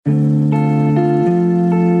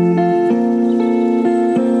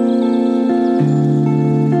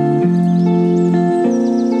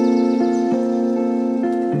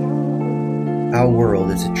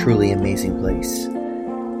truly amazing place.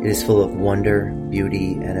 It is full of wonder,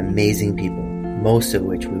 beauty, and amazing people, most of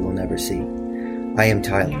which we will never see. I am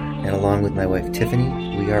Tyler, and along with my wife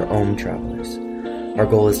Tiffany, we are Om Travelers. Our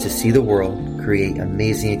goal is to see the world, create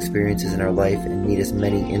amazing experiences in our life, and meet as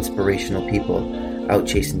many inspirational people out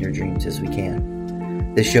chasing their dreams as we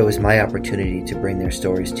can. This show is my opportunity to bring their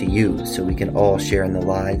stories to you so we can all share in the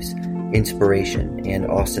lives, inspiration, and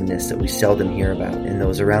awesomeness that we seldom hear about in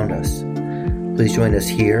those around us. Please join us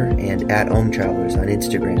here and at Om Travelers on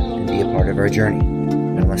Instagram and be a part of our journey.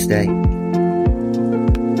 Namaste.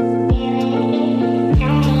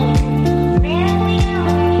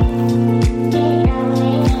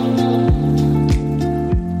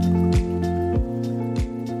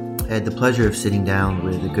 I had the pleasure of sitting down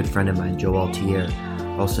with a good friend of mine, Joe Altier,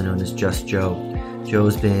 also known as Just Joe.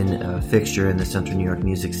 Joe's been a fixture in the Central New York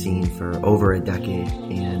music scene for over a decade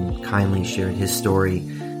and kindly shared his story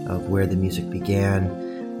of where the music began,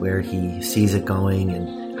 where he sees it going,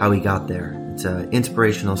 and how he got there. It's an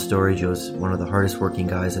inspirational story. Joe's one of the hardest working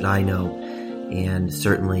guys that I know, and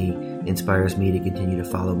certainly inspires me to continue to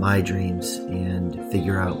follow my dreams and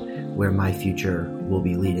figure out where my future will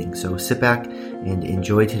be leading. So sit back and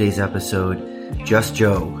enjoy today's episode, Just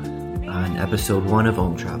Joe, on episode 1 of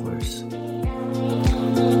Om Travelers.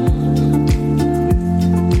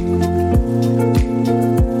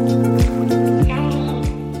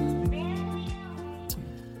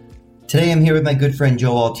 Today I'm here with my good friend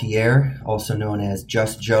Joe Altier, also known as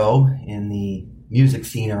Just Joe in the music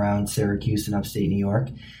scene around Syracuse and upstate New York.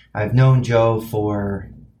 I've known Joe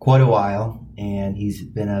for quite a while, and he's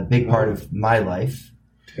been a big part of my life.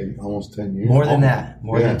 Almost 10 years. More than that.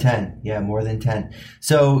 More than 10. Yeah, more than 10.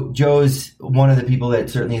 So Joe's one of the people that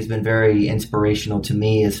certainly has been very inspirational to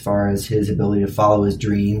me as far as his ability to follow his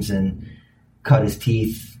dreams and cut his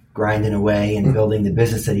teeth, grinding away and building the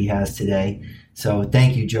business that he has today. So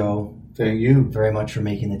thank you, Joe. Thank you very much for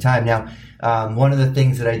making the time. Now, one of the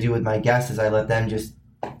things that I do with my guests is I let them just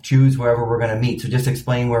choose wherever we're going to meet. So just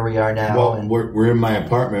explain where we are now. Well, we're in my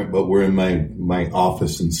apartment, but we're in my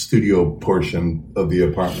office and studio portion of the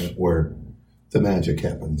apartment where the magic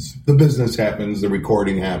happens. The business happens, the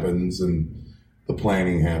recording happens, and the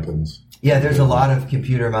planning happens. Yeah, there's a lot of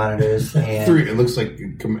computer monitors. And it looks like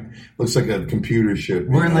a computer ship.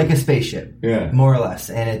 We're in like a spaceship, yeah, more or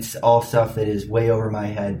less, and it's all stuff that is way over my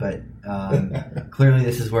head. But clearly,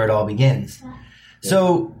 this is where it all begins. Yeah.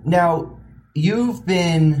 So now you've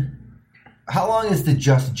been. How long is the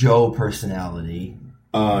Just Joe personality?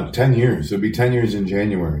 10 years. It'll be 10 years in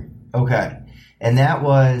January. Okay, and that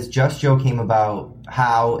was Just Joe came about.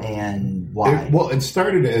 How and why? It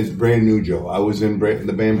started as Brand New Joe. I was in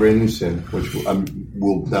the band Brand New Sin, which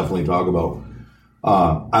we'll definitely talk about.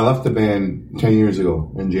 I left the band 10 years ago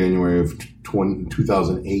in January of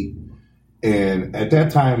 2008. And at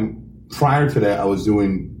that time, prior to that, I was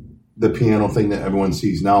doing the piano thing that everyone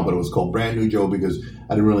sees now, but it was called Brand New Joe because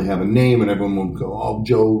I didn't really have a name, and everyone would go, oh,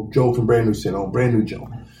 Joe from Brand New Sin, oh, Brand New Joe.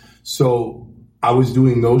 So I was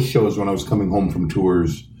doing those shows when I was coming home from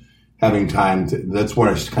tours, having time to, that's where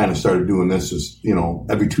I kind of started doing this is,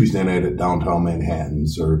 every Tuesday night at downtown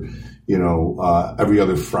Manhattan's or, every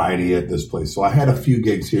other Friday at this place. So I had a few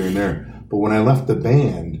gigs here and there, but when I left the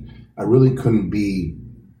band, I really couldn't be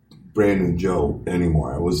Brand New Joe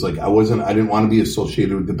anymore. I didn't want to be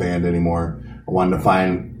associated with the band anymore. I wanted to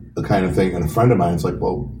find the kind of thing. And a friend of mine's like,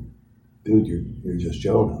 well, dude, you're Just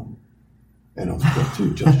Joe now. And I was like, yeah,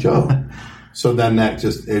 dude, Just Joe. So then that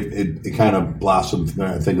just, it kind of blossomed from there.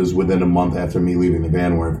 I think it was within a month after me leaving the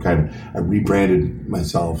band where I rebranded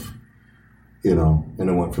myself, and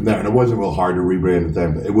it went from there. And it wasn't real hard to rebrand at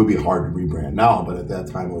that, but it would be hard to rebrand now, but at that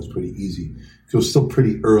time it was pretty easy. It was still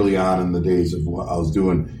pretty early on in the days of what I was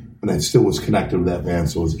doing, and I still was connected with that band,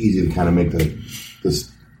 so it was easy to kind of make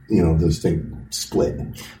this thing split.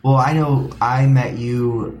 Well, I know I met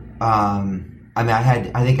you, I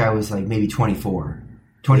think I was like maybe 24,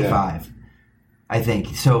 25. Yeah. I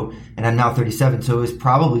think. So, and I'm now 37, so it was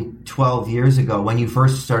probably 12 years ago when you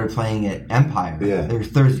first started playing at Empire. Yeah.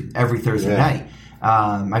 There's every Thursday night.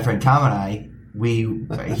 My friend Tom and I,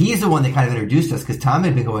 he's the one that kind of introduced us because Tom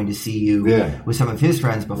had been going to see you with some of his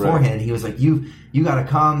friends beforehand. Right. He was like, you got to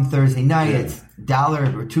come Thursday night. It's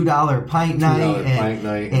 $1 or $2 pint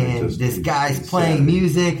night. And this guy's playing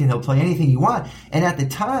music and he'll play anything you want. And at the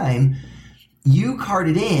time, you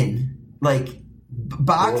carted in like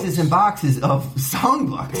boxes and boxes of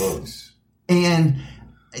songbooks. And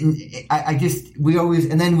I just,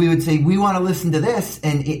 and then we would say, we want to listen to this.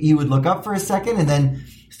 And you would look up for a second and then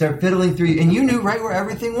start fiddling through, and you knew right where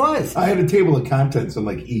everything was. I had a table of contents in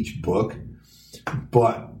like each book,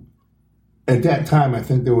 but At that time, I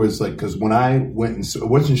think there was like, because when I went, it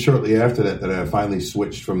wasn't shortly after that I finally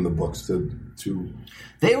switched from the books to.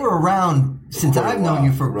 They were around since I've known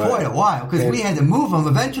you for quite a while, because we had to move them.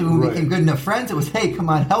 Eventually, when we became good enough friends, it was, hey, come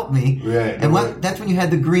on, help me. Right. And that's when you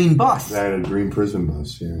had the green bus. I had a green prison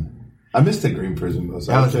bus, yeah. I missed the green prison bus.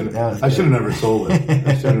 I should have never sold it.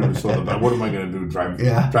 I should have never sold it. But what am I going to do?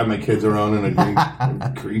 Drive my kids around in a green?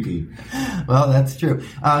 Creepy. Well, that's true.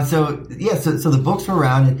 So the books were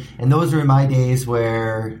around, and those were my days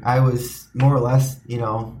where I was more or less,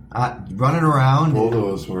 running around. All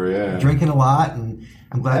those were, yeah. Drinking a lot, and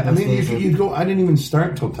I'm glad those days. You go. I didn't even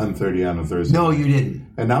start till 10:30 on a Thursday. No, you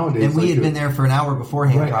didn't. And nowadays, and we had been there for an hour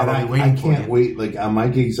beforehand, probably waiting for you. I can't wait. Like on my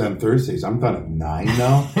gigs on Thursdays, I'm done at 9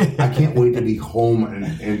 now. I can't wait to be home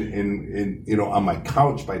and on my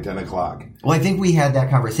couch by 10 o'clock. Well, I think we had that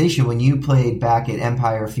conversation when you played back at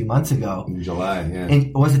Empire a few months ago. In July, yeah.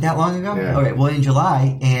 And was it that long ago? Yeah. Okay, well, in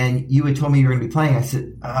July, and you had told me you were going to be playing. I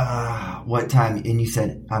said, what time? And you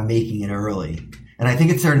said, I'm making it early. And I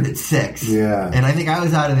think it started at 6. Yeah. And I think I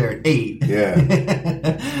was out of there at 8. Yeah.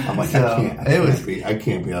 I'm like, I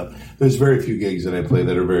can't be up. There's very few gigs that I play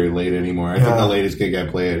that are very late anymore. I think the latest gig I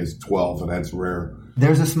play at is 12, and that's rare.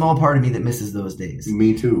 There's a small part of me that misses those days.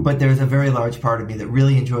 Me too. But there's a very large part of me that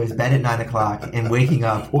really enjoys bed at 9 o'clock and waking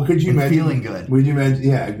up could you imagine, feeling good. Would you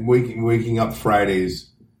imagine, waking up Fridays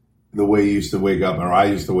the way you used to wake up, or I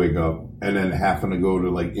used to wake up, and then having to go to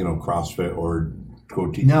CrossFit or go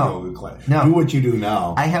teach yoga class. No. Do what you do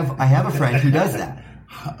now. I have a friend who does that.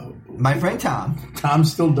 My friend Tom. Tom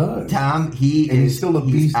still does. Tom, he's still a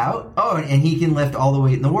beast. Out. Oh, and he can lift all the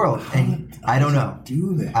weight in the world. And I don't know.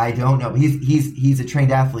 Do that? I don't know. He's a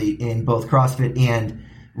trained athlete in both CrossFit and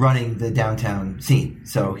running the downtown scene.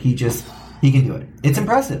 So he can do it. It's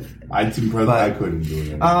impressive. It's impressive. But I couldn't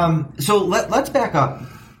do it. So let's back up.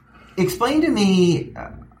 Explain to me,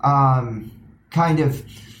 kind of.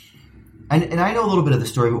 And I know a little bit of the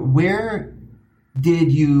story, but where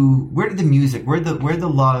did the music, where the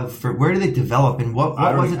love for, where did it develop, and what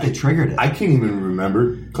was it that triggered it? I can't even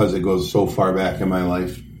remember, because it goes so far back in my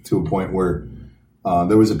life, to a point where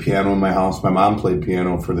there was a piano in my house. My mom played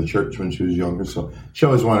piano for the church when she was younger, so she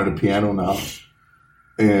always wanted a piano in the house.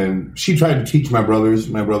 And she tried to teach my brothers.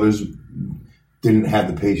 My brothers didn't have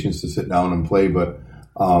the patience to sit down and play, but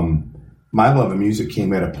my love of music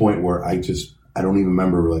came at a point where I don't even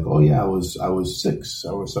remember, like, oh yeah, I was 6.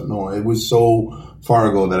 No, it was so far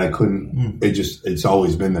ago that I couldn't. It's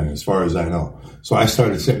always been there, as far as I know. So I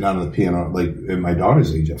started sitting down at the piano, like at my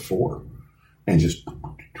daughter's age, at 4, and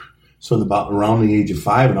so about around the age of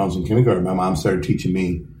 5, when I was in kindergarten, my mom started teaching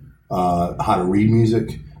me how to read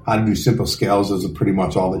music, how to do simple scales. Those are pretty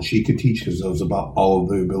much all that she could teach, because that was about all of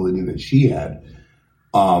the ability that she had.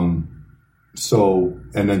 So,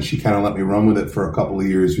 and then she kind of let me run with it for a couple of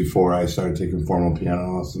years before I started taking formal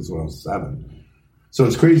piano lessons when I was 7. So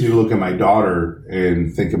it's crazy to look at my daughter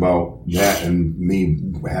and think about that, and me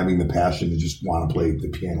having the passion to just want to play the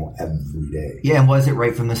piano every day. Yeah, and was it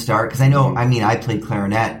right from the start? Because I know, I played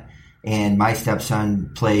clarinet, and my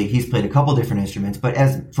stepson he's played a couple different instruments, but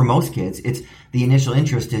as for most kids, it's the initial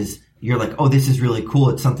interest is, you're like, oh, this is really cool.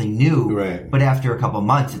 It's something new. Right. But after a couple of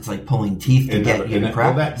months, it's like pulling teeth to get you to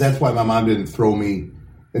practice. Well, that's why my mom didn't throw me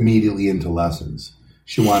immediately into lessons.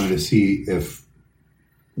 She wanted to see if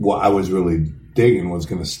what I was really digging was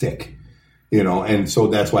going to stick, And so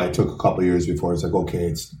that's why it took a couple of years before it's like,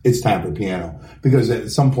 okay, it's time for piano. Because at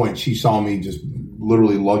some point she saw me just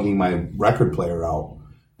literally lugging my record player out,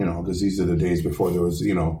 because these are the days before there was,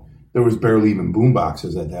 there was barely even boom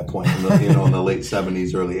boxes at that point, in the late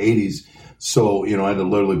 70s, early 80s. So, I had to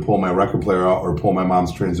literally pull my record player out or pull my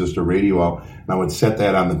mom's transistor radio out, and I would set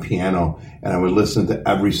that on the piano, and I would listen to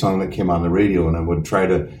every song that came on the radio, and I would try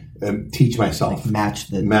to teach myself. Like match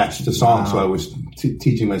the song. Wow. So I was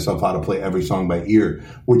teaching myself how to play every song by ear,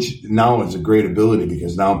 which now is a great ability,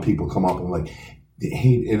 because now people come up and like,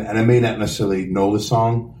 hey, and I may not necessarily know the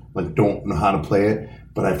song, like don't know how to play it,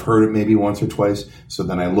 but I've heard it maybe once or twice. So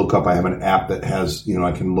then I look up, I have an app that has,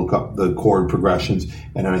 I can look up the chord progressions,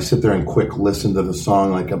 and then I sit there and quick listen to the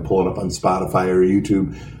song, like I pull it up on Spotify or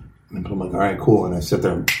YouTube, and I'm like, all right, cool. And I'll sit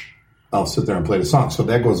there and play the song. So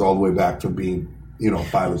that goes all the way back to being,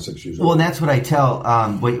 5 or 6 years old. Well, and that's what I tell,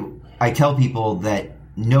 I tell people that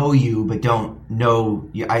know you but don't know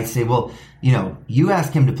you. I say, well, you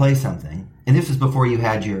ask him to play something, and this was before you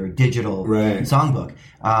had your digital songbook,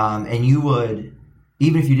 and you would,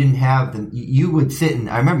 even if you didn't have them, you would sit and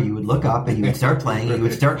I remember you would look up and you would start playing and you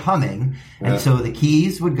would start humming. And so the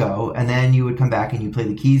keys would go, and then you would come back and you play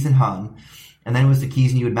the keys and hum. And then it was the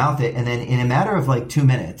keys and you would mouth it. And then in a matter of like 2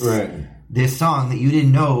 minutes, this song that you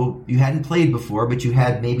didn't know you hadn't played before, but you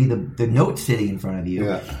had maybe the note sitting in front of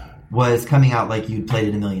you was coming out like you'd played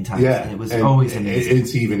it a million times. Yeah. And it was always amazing.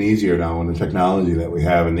 It's even easier now with the technology that we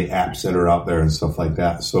have and the apps that are out there and stuff like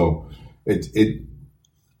that. So it's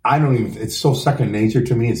so second nature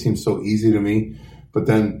to me. It seems so easy to me. But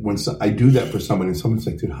then when I do that for somebody and someone's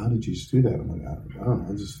like, dude, how did you just do that? I'm like, I don't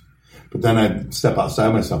know. But then I step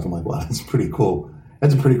outside myself. I'm like, wow, that's pretty cool.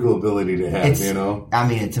 That's a pretty cool ability to have, you know? I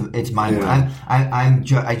mean, it's mind-blowing.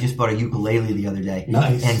 I just bought a ukulele the other day.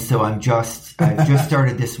 Nice. And so I've just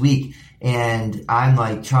started this week, and I'm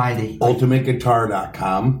like trying to...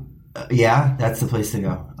 UltimateGuitar.com. Yeah, that's the place to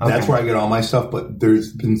go. Okay. That's where I get all my stuff, but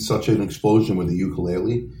there's been such an explosion with the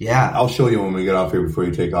ukulele. Yeah. I'll show you when we get off here before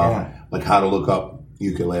you take off, like how to look up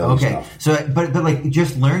ukulele stuff. So, but like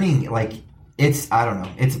just learning, like... I don't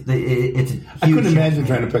know. It's a huge I couldn't imagine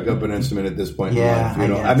trying to pick up an instrument at this point in life. You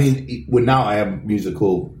know, I mean, now I have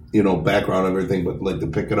musical, background and everything, but like to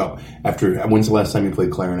pick it up after. When's the last time you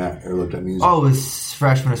played clarinet or looked at music? Oh, it was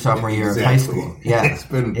freshman or sophomore year of high school. Yeah, it's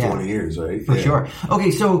been 20 years, right? For sure.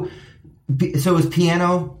 Okay, so it was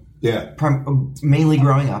piano. Yeah, mainly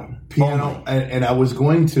growing up. Piano, and I was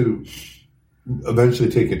going to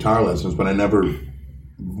eventually take guitar lessons, but I never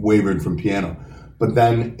wavered from piano. But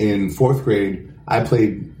then in fourth grade, I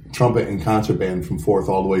played trumpet in concert band from fourth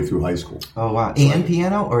all the way through high school. Oh, wow. And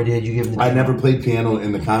piano? Or did you give them the piano? I never played piano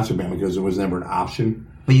in the concert band because there was never an option.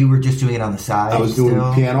 But you were just doing it on the side? I was doing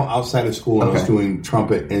piano outside of school, and I was doing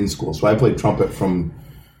trumpet in school. So I played trumpet from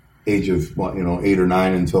age of 8 or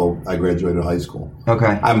 9 until I graduated high school. Okay.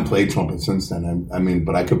 I haven't played trumpet since then. I mean,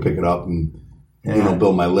 but I could pick it up and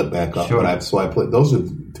build my lip back up. Sure. But I played. Those are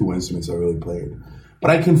the two instruments I really played. But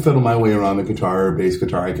I can fiddle my way around the guitar or bass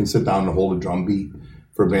guitar. I can sit down and hold a drum beat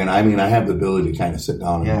for a band. I mean, I have the ability to kind of sit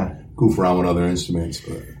down and goof around with other instruments.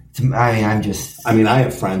 But I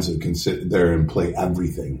have friends that can sit there and play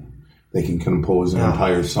everything. They can compose an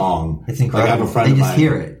entire song. It's incredible. Like I have a friend they just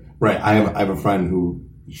hear it. Right. I have a friend who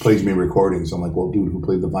plays me recordings. I'm like, well, dude, who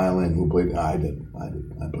played the violin? Who played? I did. I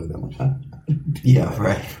played that much. Yeah,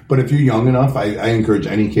 right. But if you're young enough, I encourage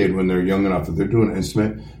any kid when they're young enough, if they're doing an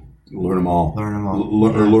instrument, learn them all. Or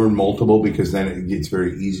learn multiple, because then it gets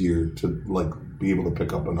very easier to be able to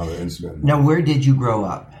pick up another instrument. Now, where did you grow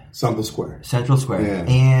up? Central Square. Central Square. Yeah.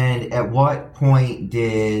 And at what point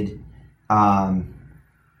did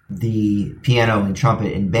the piano and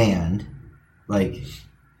trumpet and band, like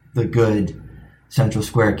the good Central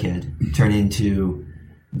Square kid, turn into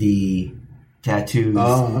the tattoos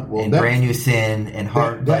and Brand New Sin and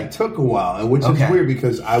Heart? That took a while, which is weird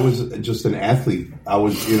because I was just an athlete. I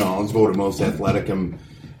was voted most athletic in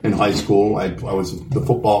high school. I was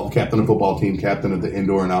the captain of the football team, captain of the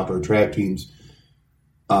indoor and outdoor track teams.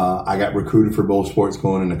 I got recruited for both sports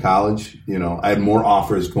going into college. I had more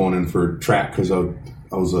offers going in for track because I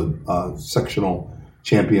was a sectional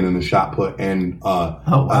champion in the shot put and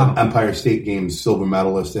Empire State Games silver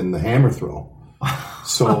medalist in the hammer throw.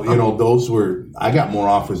 So, I got more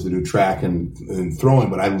offers to do track and throwing,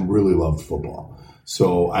 but I really loved football.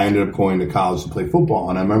 So I ended up going to college to play football.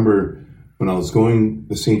 And I remember when I was going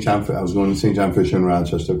to St. John Fisher in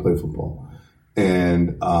Rochester to play football.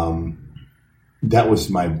 And that was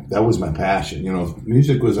my passion.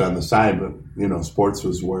 Music was on the side, but, sports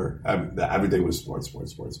was where everything was sports.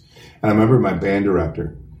 And I remember my band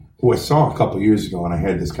director, who I saw a couple of years ago, and I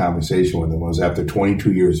had this conversation with him. It was after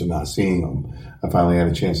 22 years of not seeing him. I finally had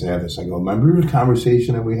a chance to have this. I go, remember the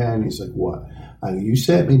conversation that we had? And he's like, what? I go, you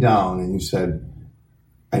sat me down and you said,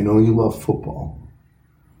 I know you love football,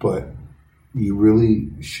 but you really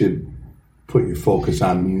should put your focus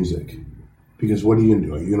on music. Because what are you going to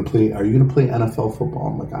do? Are you going to play NFL football?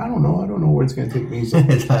 I'm like, I don't know. I don't know where it's going to take me. So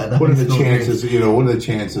what are the chances? What are the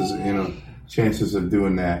chances? Chances of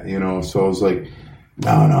doing that? So I was like, no,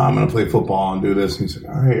 I'm going to play football and do this. And he's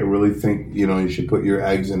like, all right, I really think, you should put your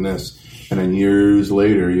eggs in this. And then years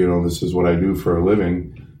later, this is what I do for a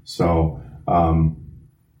living. So, I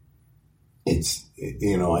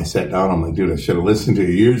sat down, I'm like, dude, I should have listened to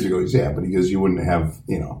you years ago. He's, yeah, but because you wouldn't have,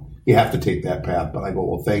 you have to take that path. But I go,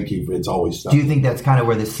 well, thank you. It's always stuff. Do you think that's kind of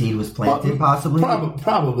where the seed was planted, possibly?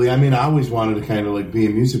 Probably. I mean, I always wanted to kind of be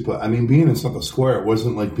in music, but I mean, being in Central Square, it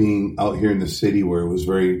wasn't like being out here in the city where it was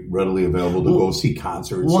very readily available to go see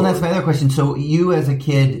concerts. Well, that's my other question. So you, as a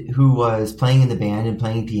kid who was playing in the band and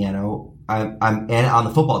playing piano, and on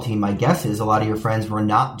the football team, my guess is a lot of your friends were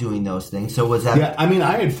not doing those things. So was that? Yeah, I mean,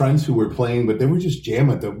 I had friends who were playing, but they were just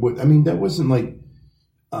jamming. That wasn't like.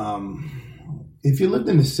 If you lived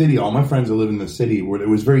in the city, all my friends that lived in the city, where it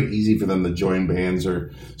was very easy for them to join bands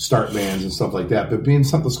or start bands and stuff like that. But being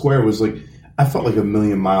Central Square was like, I felt like a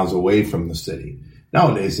million miles away from the city.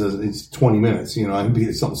 Nowadays, it's 20 minutes. You know, I can be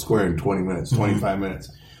at something square in 20 minutes, 25 minutes.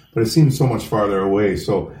 But it seems so much farther away.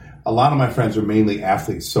 So a lot of my friends are mainly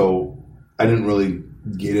athletes, so I didn't really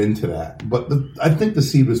get into that. But I think the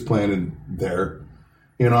seed was planted there.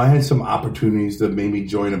 You know, I had some opportunities to maybe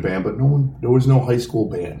join a band, but there was no high school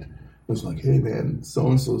band. It was like, hey, man,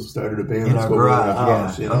 so-and-so started a band. Let's go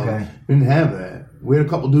garage. You know? We didn't have that. We had a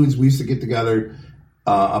couple dudes. We used to get together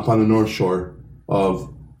up on the North Shore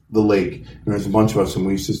of the lake. There was a bunch of us, and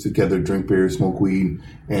we used to sit together, drink beer, smoke weed,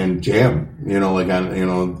 and jam. You know, like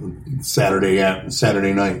on Saturday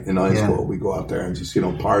night in high school, we go out there and just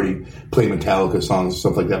party, play Metallica songs,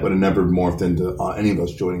 stuff like that. But it never morphed into any of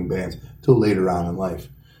us joining bands till later on in life.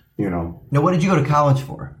 You know. Now, what did you go to college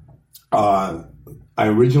for? I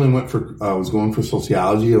originally I was going for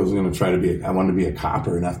sociology. I was going to try to I wanted to be a cop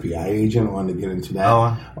or an FBI agent. I wanted to get into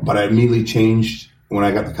that. But I immediately changed. When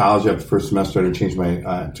I got to college after the first semester, I changed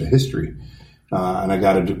to history. And I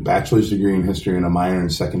got a bachelor's degree in history and a minor in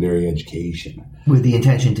secondary education. With the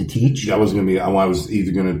intention to teach? That was going to be, I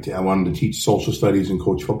wanted to teach social studies and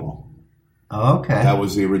coach football. Oh, okay. That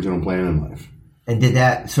was the original plan in life.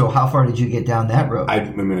 And so how far did you get down that road? I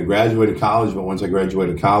graduated college, but once I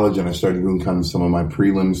graduated college and I started doing kind of some of my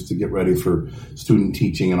prelims to get ready for student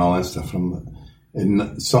teaching and all that stuff,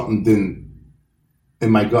 and something in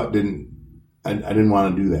my gut I didn't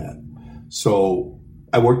want to do that. So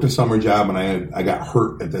I worked a summer job, and I got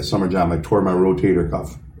hurt at that summer job. I tore my rotator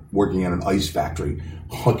cuff working at an ice factory,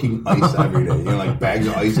 hucking ice every day. Like bags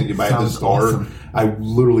of ice that you buy at the store. Awesome. I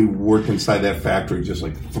literally worked inside that factory just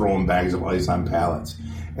like throwing bags of ice on pallets.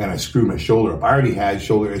 And I screwed my shoulder up. I already had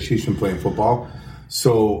shoulder issues from playing football.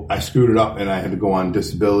 So I screwed it up, and I had to go on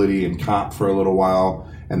disability and comp for a little while.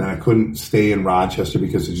 And then I couldn't stay in Rochester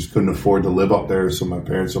because I just couldn't afford to live up there. So my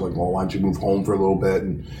parents were like, well, why don't you move home for a little bit?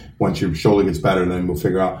 And once your shoulder gets better, then we'll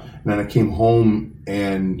figure out. And then I came home,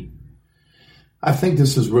 and I think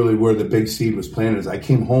this is really where the big seed was planted. Is I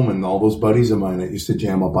came home, and all those buddies of mine that used to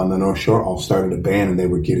jam up on the North Shore all started a band, and they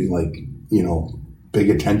were getting big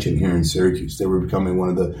attention here in Syracuse. They were becoming one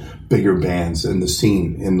of the bigger bands in the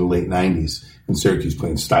scene in the late 90s in Syracuse,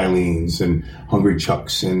 playing Stylines and Hungry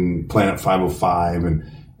Chucks and Planet 505,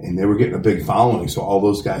 and they were getting a big following. So all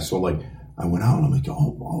those guys, I went out and I'm like,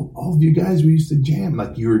 all of you guys, we used to jam.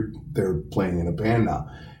 Like they're playing in a band now.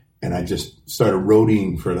 And I just started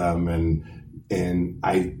roadieing for them, and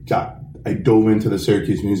I dove into the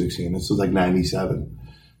Syracuse music scene. This was like 97.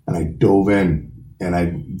 And I dove in,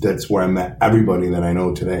 and that's where I met everybody that I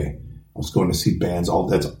know today. I was going to see bands.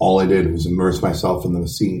 That's all I did was immerse myself in the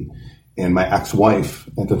scene. And my ex-wife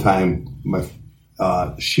at the time,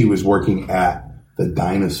 she was working at the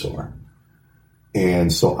Dinosaur.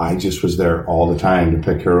 And so I just was there all the time to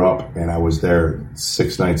pick her up. And I was there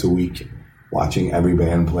 6 nights a week watching every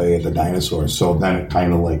band play at the Dinosaur. So then it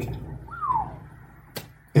kind of like...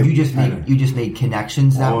 You just made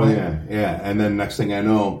connections that way? Oh, yeah. And then next thing I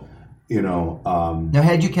know, Now,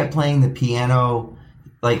 had you kept playing the piano...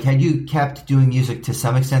 Like, had you kept doing music to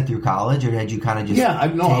some extent through college, or had you kind of just... Yeah, I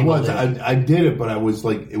was. I did it, but I was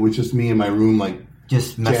like, it was just me in my room, like,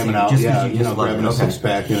 just jamming out. Just grabbing a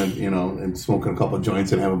six-pack and smoking a couple of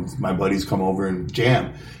joints and having my buddies come over and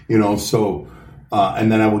jam, so...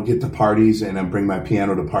 and then I would get to parties and I'd bring my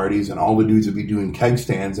piano to parties, and all the dudes would be doing keg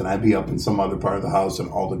stands, and I'd be up in some other part of the house, and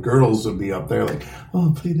all the girls would be up there like,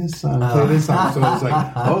 oh, play this song, play this song. So I was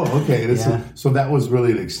like, oh, okay. So that was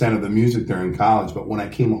really the extent of the music during college. But when I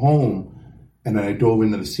came home and then I dove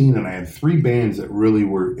into the scene, and I had 3 bands that really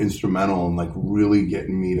were instrumental in like really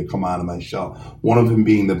getting me to come out of my shell. One of them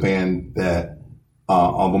being the band that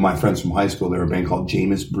all of my friends from high school, they were a band called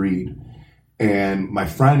Jameis Breed. And my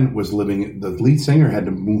friend the lead singer had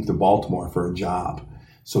to move to Baltimore for a job.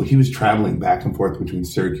 So he was traveling back and forth between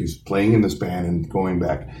Syracuse, playing in this band and going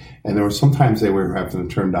back. And there were sometimes they were having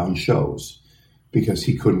to turn down shows because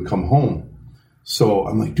he couldn't come home. So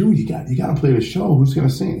I'm like, dude, you got to play the show. Who's going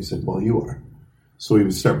to sing? He said, well, you are. So he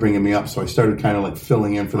would start bringing me up. So I started kind of like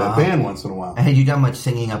filling in for that band once in a while. And had you done much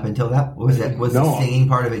singing up until that? Was the singing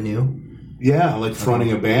part of it new? Yeah, like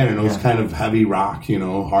fronting a band, and it was kind of heavy rock,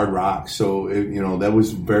 hard rock. So, that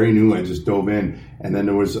was very new. I just dove in. And then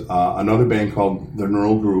there was another band called The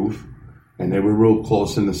Neural Groove, and they were real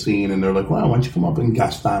close in the scene. And they're like, well, why don't you come up and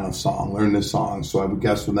guest on a song, learn this song. So I would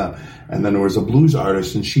guest with them. And then there was a blues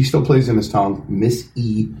artist, and she still plays in this town, Miss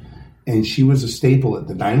E. And she was a staple at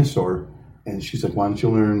the Dinosaur. And she's like, why don't you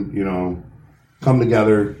learn, Come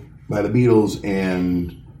Together by the Beatles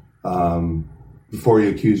and... Before You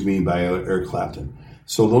Accuse Me by Eric Clapton.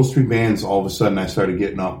 So those 3 bands, all of a sudden I started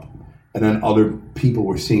getting up, and then other people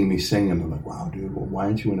were seeing me sing, and they're like, wow, dude, well, why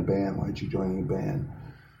aren't you in a band? Why aren't you joining a band?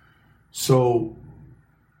 So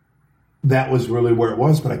that was really where it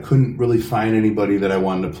was, but I couldn't really find anybody that I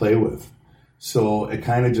wanted to play with. So it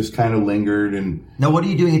kind of lingered. And now, what are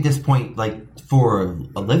you doing at this point, like for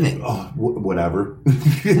a living? Whatever.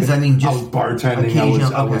 Because I mean, just I was bartending.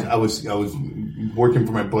 I was working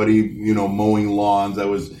for my buddy. You know, mowing lawns. I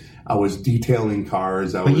was detailing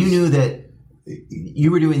cars. But you knew that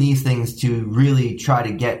you were doing these things to really try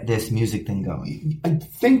to get this music thing going. I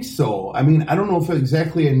think so. I mean, I don't know if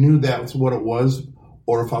exactly I knew that's what it was.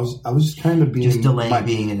 Or if I was just kind of being... Just delaying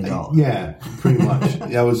being an adult. Yeah, pretty much.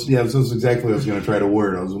 That was exactly what I was going to try to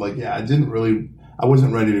word. I was like, I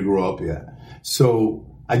wasn't ready to grow up yet.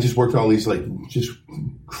 So I just worked all these like just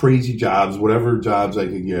crazy jobs, whatever jobs I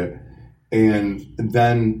could get. And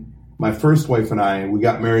then my first wife and I, we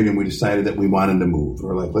got married and we decided that we wanted to move.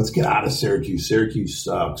 We're like, let's get out of Syracuse. Syracuse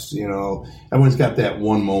sucks, you know. Everyone's got that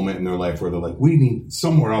one moment in their life where they're like, we need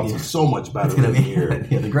somewhere else that's so much better than here.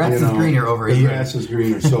 Yeah, the grass is greener over here. The grass is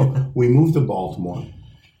greener. So we moved to Baltimore.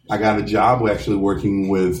 I got a job actually working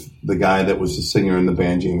with the guy that was the singer in the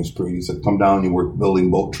band, James Preed. He said, come down, you work building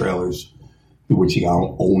boat trailers, which he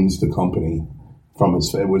owns the company from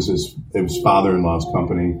it was his father-in-law's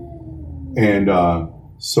company. And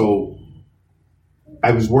so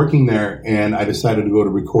I was working there, and I decided to go to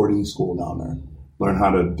recording school down there, learn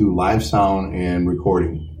how to do live sound and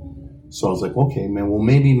recording. So I was like, okay, man, well,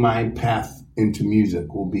 maybe my path into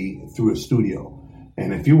music will be through a studio.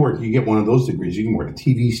 And if you get one of those degrees, you can work at a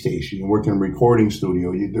TV station, you can work in a recording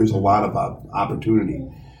studio. There's a lot of opportunity.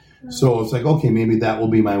 So it's like, okay, maybe that will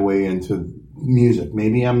be my way into music.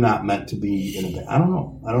 Maybe I'm not meant to be in a band. I don't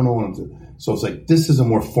know what I'm doing. So it's like, this is a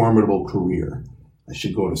more formidable career. I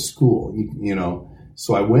should go to school, you know.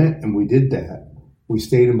 So I went and we did that. We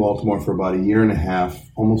stayed in Baltimore for about a year and a half,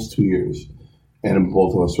 almost 2 years. And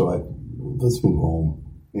both of us were like, let's move home.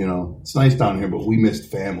 You know, it's nice down here, but we missed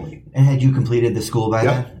family. And had you completed the school by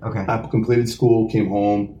then? Okay. I completed school, came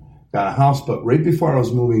home, got a house. But right before I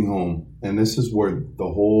was moving home, and this is where the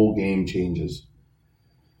whole game changes,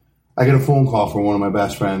 I get a phone call from one of my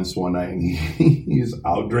best friends one night, and he's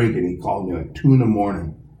out drinking. He called me like 2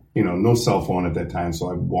 a.m. You know, no cell phone at that time, so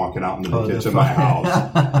I'm walking out into the kitchen of my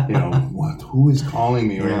house. You know, who is calling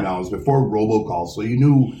me right now? It was before robocall, so you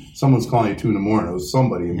knew someone's calling you 2 a.m. It was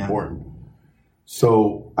somebody important.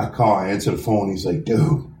 So I answer the phone. He's like,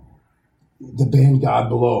 dude, the band God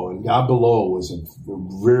Below. And God Below was a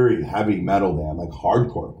very heavy metal band, like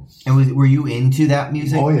hardcore. And were you into that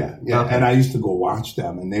music? Oh, yeah. Okay. And I used to go watch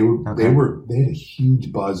them. And they had a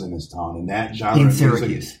huge buzz in this town. And that genre in Syracuse.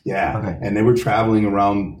 Music, yeah. Okay. And they were traveling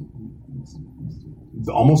around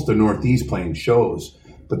almost the Northeast playing shows.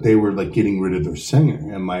 But they were like getting rid of their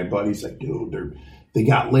singer. And my buddy's like, dude, they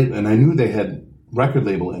got late. And I knew they had record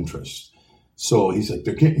label interest. So he's like,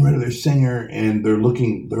 they're getting rid of their singer and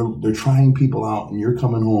they're trying people out and you're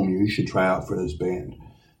coming home. You should try out for this band.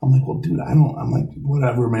 I'm like, well, dude, I'm like,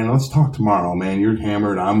 whatever, man. Let's talk tomorrow, man. You're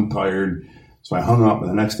hammered. I'm tired. So I hung up and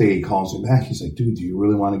the next day he calls me back. He's like, dude, do you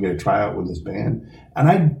really want to get a tryout with this band? And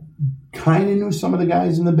I kind of knew some of the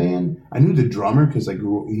guys in the band. I knew the drummer because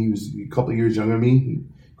he was a couple of years younger than me. He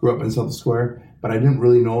grew up in South Square, but I didn't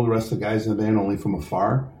really know the rest of the guys in the band, only from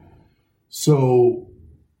afar. So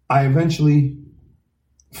I eventually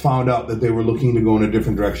found out that they were looking to go in a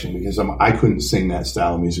different direction because I couldn't sing that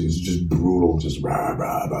style of music. It's just brutal, just rah,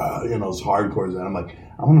 rah, rah, you know, it's hardcore. And I'm like,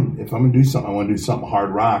 if I'm going to do something, I want to do something hard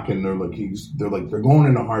rock. And they're going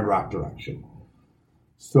in a hard rock direction.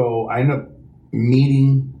 So I ended up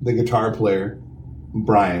meeting the guitar player,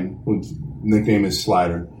 Brian, whose nickname is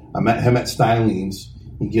Slider. I met him at Stylene's.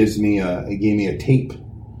 He gave me a tape.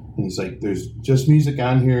 And he's like, there's just music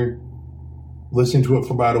on here. Listen to it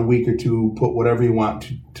for about a week or two, put whatever you want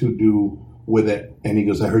to do with it. And he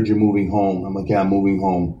goes, I heard you're moving home. I'm like, yeah, I'm moving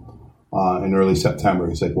home in early September.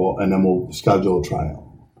 He's like, well, and then we'll schedule a tryout.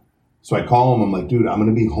 So I call him. I'm like, dude, I'm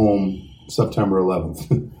going to be home September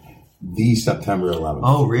 11th. The September 11th.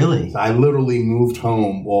 Oh, really? So I literally moved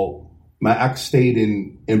home. Well, my ex stayed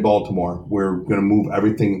in Baltimore. We're going to move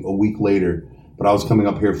everything a week later. But I was coming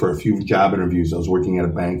up here for a few job interviews. I was working at a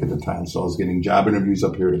bank at the time. So I was getting job interviews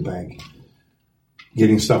up here at a bank,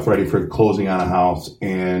 getting stuff ready for closing on a house.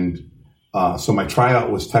 And so my tryout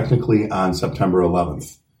was technically on September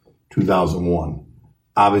 11th, 2001.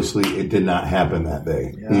 Obviously, it did not happen that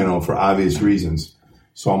day, you know, for obvious reasons.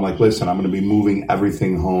 So I'm like, listen, I'm going to be moving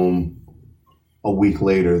everything home a week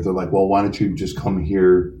later. They're like, well, why don't you just come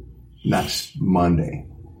here next Monday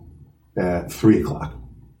at 3:00?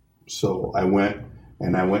 So I went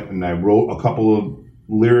and I wrote a couple of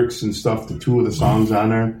lyrics and stuff to 2 of the songs on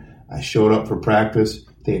there. I showed up for practice.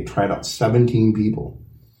 They had tried out 17 people.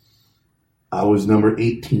 I was number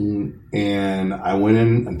 18, and I went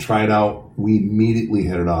in and tried out. We immediately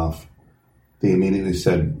hit it off. They immediately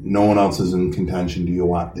said, no one else is in contention. Do you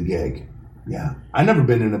want the gig? Yeah. I've never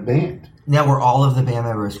been in a band. Now, were all of the band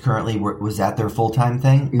members currently, was that their full-time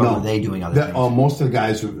thing? Or No. were they doing other things? Most of the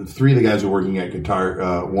guys, 3 of the guys are working at guitar.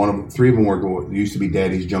 3 of them working with, used to be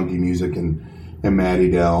Daddy's Junkie Music and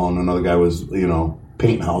Matty Dell, and another guy was,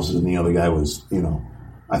 painting houses, and the other guy was,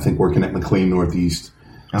 I think working at McLean Northeast.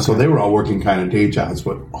 Okay. So they were all working kind of day jobs,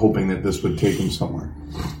 but hoping that this would take them somewhere.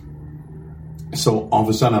 So all of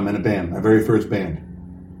a sudden, I'm in a band, my very first band,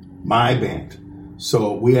 my band.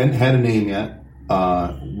 So we hadn't had a name yet.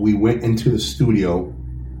 We went into the studio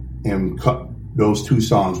and cut those 2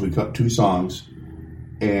 songs. We cut 2 songs,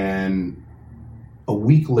 and a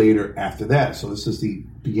week later after that, so this is the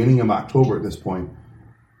beginning of October at this point,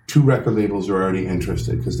 2 record labels are already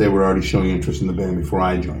interested because they were already showing interest in the band before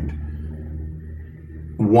I joined.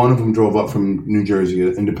 One of them drove up from New Jersey,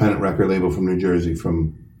 an independent record label from New Jersey,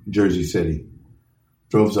 from Jersey City.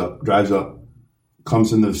 Drives up,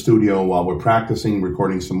 comes into the studio while we're practicing,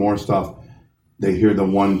 recording some more stuff. They hear the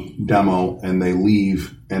one demo and they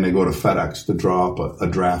leave and they go to FedEx to draw up a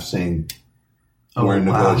draft saying we're in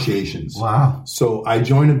negotiations. Wow. So I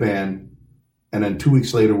joined a band, and then 2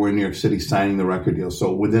 weeks later we're in New York City signing the record deal.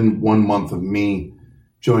 So within 1 month of me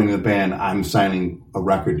joining the band, I'm signing a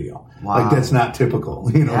record deal. Wow. Like, that's not typical.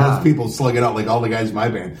 Most people slug it out, like all the guys in my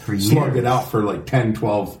band slugged it out for like 10,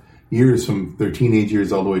 12 years, from their teenage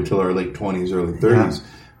years all the way till our late 20s, early 30s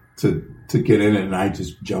to get in it. And I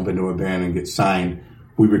just jump into a band and get signed.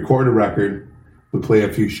 We record a record, we play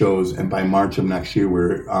a few shows, and by March of next year,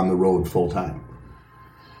 we're on the road full time.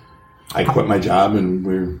 I quit my job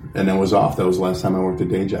and I was off. That was the last time I worked a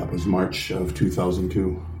day job. It was March of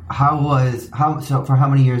 2002. So for how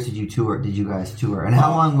many years did you guys tour? And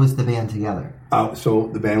how long was the band together? So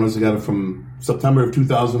the band was together from September of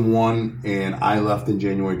 2001, and I left in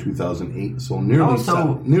January 2008. So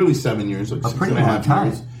nearly 7 years, like 6.5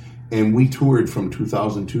 years. And we toured from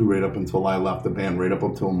 2002 right up until I left the band, right up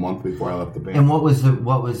until a month before I left the band. And what was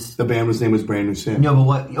the band's name was Brand New Sin. No, but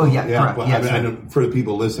what? Oh yeah, correct. But Yeah, for the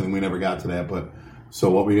people listening, we never got to that. But so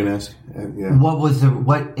what were you gonna ask? Yeah.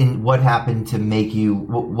 What happened to make you?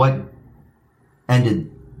 What ended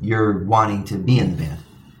your wanting to be in the band?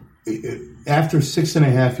 After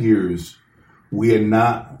 6.5 years, we had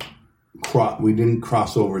not. We didn't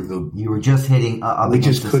cross over the. You were just hitting. We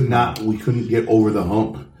just could not. We couldn't get over the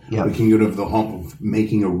hump. Yep. We can get over the hump of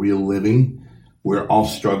making a real living. We're all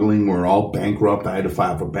struggling. We're all bankrupt. I had to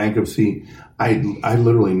file for bankruptcy. I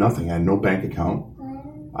literally nothing. I had no bank account.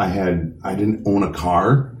 I didn't own a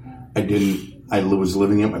car. I was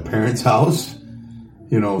living at my parents' house.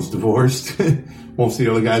 I was divorced. Most of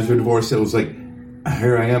the other guys were divorced. It was like,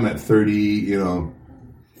 here I am at 32,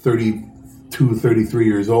 33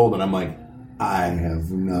 years old, and I'm like, I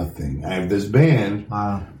have nothing. I have this band,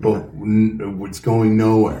 but it's going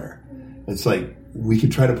nowhere. It's like, we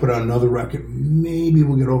could try to put out another record. Maybe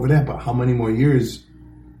we'll get over that, but how many more years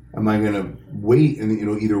am I going to wait and,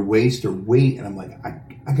 either waste or wait? And I'm like,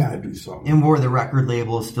 I got to do something. And were the record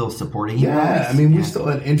labels still supporting you? Yeah, I mean, we still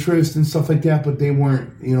had interest and stuff like that, but they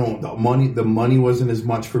weren't, the money wasn't as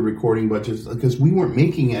much for recording budgets because we weren't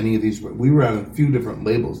making any of these. We were on a few different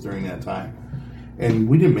labels during that time. And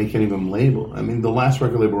we didn't make any of them label. I mean, the last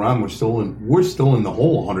record label we're on, we're still in the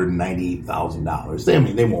whole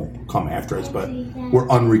 $198,000. They won't come after us, but we're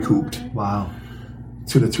unrecouped. Wow.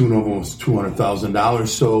 To the tune of almost $200,000.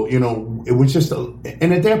 So, it was just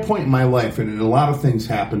and at that point in my life, and a lot of things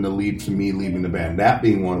happened to lead to me leaving the band. That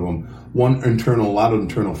being one of them. A lot of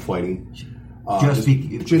internal fighting. Just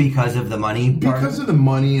because of the money? Because of the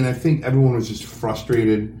money, and I think everyone was just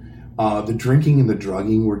frustrated. The drinking and the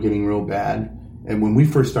drugging were getting real bad. And when we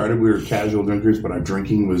first started, we were casual drinkers, but our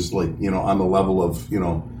drinking was like, on the level of,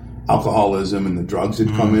 alcoholism, and the drugs had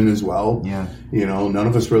come in as well. Yeah. None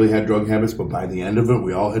of us really had drug habits, but by the end of it,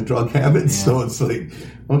 we all had drug habits. Yeah. So it's like,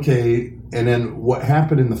 okay. And then what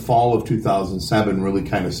happened in the fall of 2007 really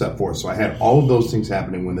kind of set forth. So I had all of those things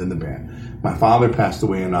happening within the band. My father passed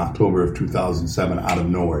away in October of 2007 out of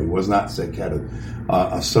nowhere. He was not sick, had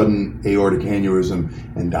a sudden aortic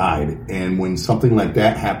aneurysm and died. And when something like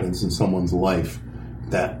that happens in someone's life,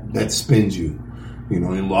 that spins you. A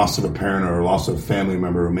loss of a parent or a loss of a family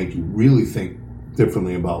member will make you really think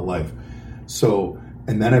differently about life. So,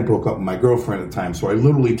 and then I broke up with my girlfriend at the time. So I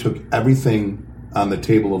literally took everything on the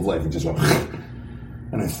table of life and just went,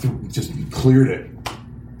 and I just cleared it.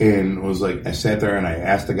 And it was like, I sat there and I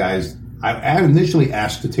asked the guys, I initially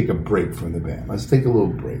asked to take a break from the band. Let's take a little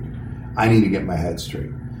break. I need to get my head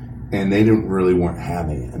straight. And they weren't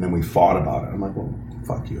having it. And then we fought about it. I'm like, well,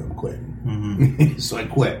 fuck you, I'm quitting. So I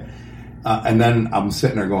quit. And then I'm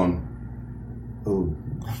sitting there going, oh,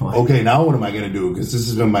 okay, now what am I going to do? Because this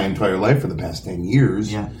has been my entire life for the past 10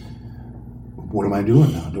 years. Yeah. What am I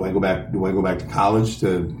doing now? Do I go back to college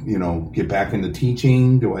to, get back into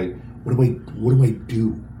teaching? What do I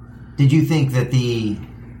do? Did you think that the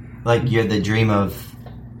dream of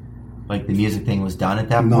like the music thing was done at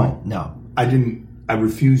that point? No. I didn't. I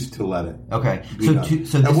refused to let it. Okay.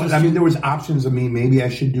 There was options of me. Maybe I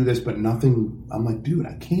should do this, but nothing. I'm like, dude,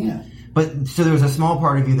 I can't. But so there was a small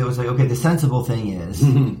part of you that was like, okay, the sensible thing is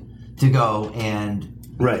to go and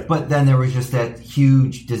right. But then there was just that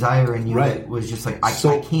huge desire in you that was just like, I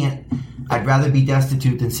can't. I'd rather be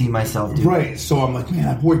destitute than see myself do right. So I'm like, man,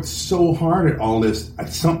 I've worked so hard at all this.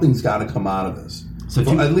 Something's got to come out of this. So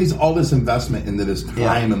at least all this investment into this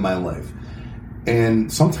time in my life.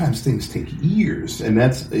 And sometimes things take years. And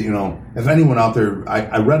that's, if anyone out there,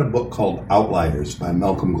 I read a book called Outliers by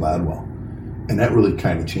Malcolm Gladwell. And that really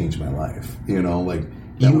kind of changed my life. You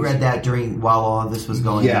read that while all of this was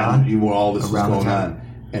going on? Yeah, while all this was going on.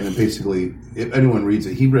 And then basically, if anyone reads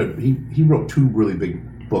it, he wrote two really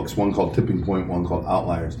big books, one called Tipping Point, one called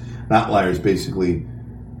Outliers. And Outliers basically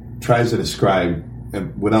tries to describe,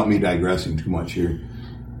 without me digressing too much here,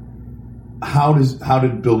 how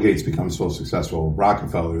did Bill Gates become so successful?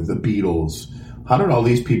 Rockefeller, the Beatles. How did all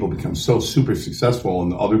these people become so super successful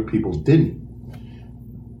and the other people didn't?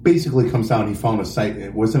 Basically comes down, he found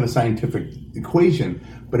it wasn't a scientific equation,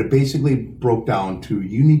 but it basically broke down to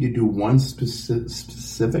you need to do one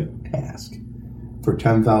specific task for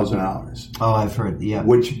 10,000 hours. Oh, I've heard, yeah.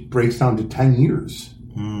 Which breaks down to 10 years.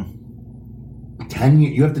 10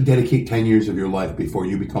 years. You have to dedicate 10 years of your life before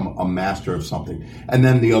you become a master of something. And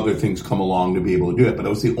then the other things come along to be able to do it. But it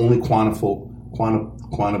was the only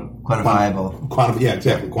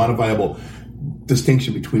quantifiable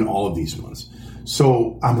distinction between all of these ones.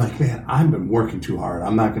 So I'm like, man, I've been working too hard.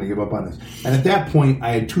 I'm not going to give up on this. And at that point, I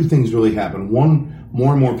had two things really happen. One,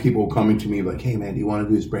 more and more people coming to me like, hey, man, do you want to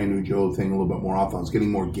do this Brand New Joe thing a little bit more often? I was getting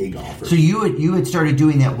more gig offers. So you had started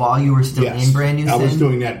doing that while you were still in Brand New Sin? I was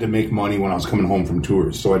doing that to make money when I was coming home from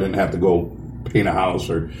tours, so I didn't have to go paint a house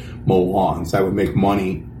or mow lawns. I would make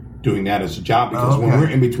money doing that as a job because when we were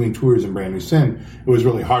in between tours and Brand New Sin, it was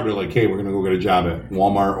really hard to like, hey, we're going to go get a job at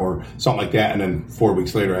Walmart or something like that, and then 4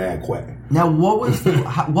 weeks later, I had quit. Now, what was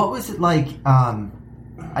it like?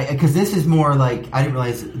 Because this is more like I didn't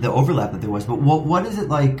realize the overlap that there was. But what is it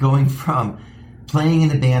like going from playing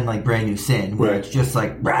in a band like Brand New Sin, where it's just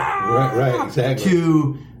like right, exactly,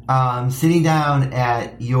 to sitting down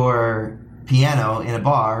at your piano in a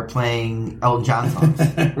bar playing Elton John songs?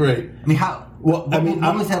 Right. I mean, how? What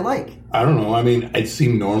was that like? I don't know. I mean, it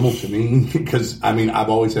seemed normal to me because, I've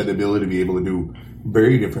always had the ability to be able to do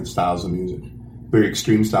very different styles of music, very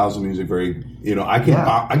extreme styles of music, very, I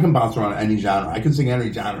can bounce around any genre. I can sing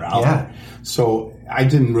any genre out there. So I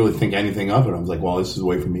didn't really think anything of it. I was like, well, this is a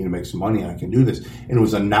way for me to make some money and I can do this. And it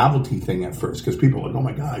was a novelty thing at first because people were like, oh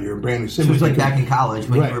my God, you're a Brand New Sin. So it was like back in college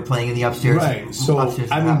when you were playing in the upstairs. Right. So,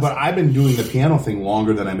 but I've been doing the piano thing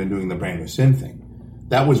longer than I've been doing the Brand New Sin thing.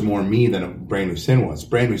 That was more me than a Brand New Sin was.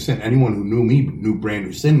 Brand New Sin, anyone who knew me knew Brand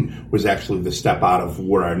New Sin was actually the step out of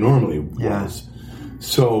where I normally was.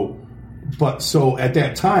 So at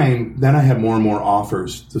that time, then I had more and more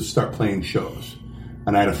offers to start playing shows.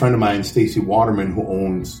 And I had a friend of mine, Stacy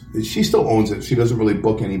Waterman, she still owns it. She doesn't really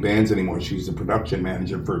book any bands anymore. She's the production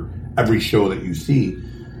manager for every show that you see.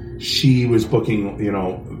 She was booking,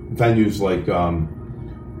 venues like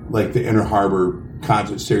the Inner Harbor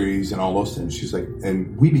Concert Series and all those things. She's like,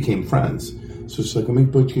 and we became friends. So she's like, let me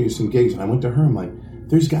book you some gigs. And I went to her. I'm like,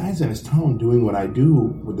 there's guys in this town doing what I do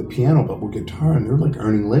with the piano, but with guitar, and they're like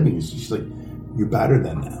earning livings. She's like, you're better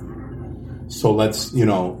than them. So let's, you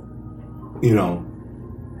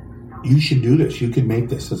should do this. You could make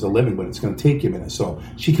this as a living, but it's going to take you a minute. So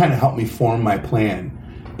she kind of helped me form my plan.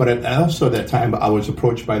 But also at that time, I was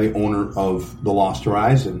approached by the owner of the Lost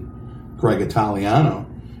Horizon, Greg Italiano.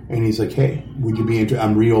 And he's like, hey, would you be interested?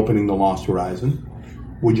 I'm reopening the Lost Horizon.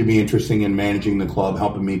 Would you be interested in managing the club,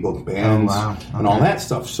 helping me book bands and all that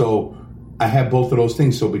stuff? So I had both of those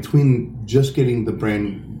things. So between just getting the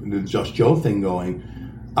Just Joe thing going,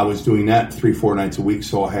 I was doing that 3-4 nights a week.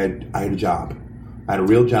 So I had a job. I had a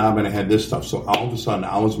real job and I had this stuff. So all of a sudden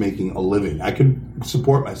I was making a living. I could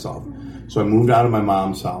support myself. So I moved out of my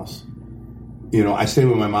mom's house. I stayed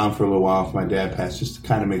with my mom for a little while after my dad passed just to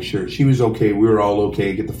kind of make sure she was okay, we were all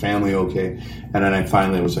okay, get the family okay. And then I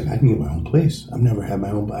finally was like, I can get my own place. I haven't had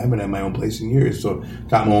my own place in years. So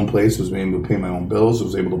got my own place, was able to pay my own bills,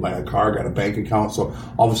 was able to buy a car, got a bank account. So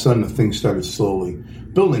all of a sudden the thing started slowly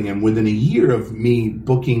building. And within a year of me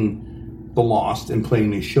booking the Lost and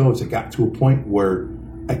playing these shows, it got to a point where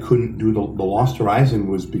I couldn't do the Lost Horizon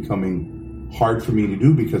was becoming hard for me to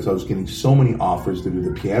do because I was getting so many offers to do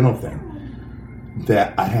the piano thing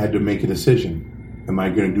that I had to make a decision. Am I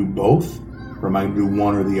going to do both, or am I going to do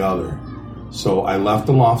one or the other? So I left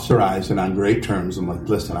the Lost Horizon on great terms. I'm like,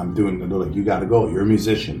 listen, I'm doing it. They're like, you got to go. You're a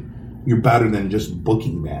musician. You're better than just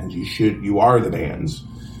booking bands. You are the bands.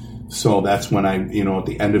 So that's when I, at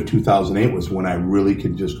the end of 2008 was when I really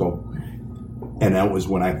could just go. And that was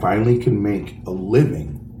when I finally could make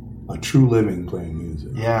a true living playing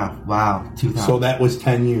music. Yeah, wow. 2000. So that was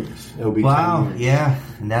 10 years. It'll be 10 years. Yeah.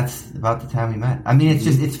 And that's about the time we met. I mean,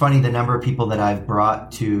 it's funny the number of people that I've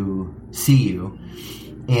brought to see you.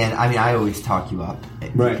 And I mean, I always talk you up,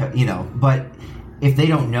 right? But if they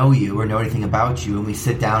don't know you or know anything about you, and we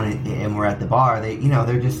sit down and we're at the bar,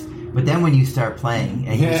 they're just. But then when you start playing,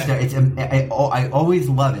 and I always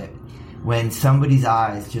love it when somebody's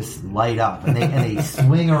eyes just light up and they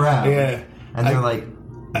swing around, and they're like,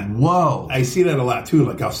 "Whoa!" I see that a lot too.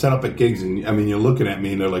 Like I'll set up at gigs, and I mean, you're looking at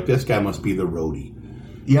me, and they're like, "This guy must be the roadie."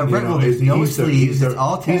 Yeah, right. Well, there's no sleeves. It's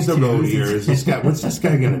all tattoos. He's the roadie. Is this guy? What's this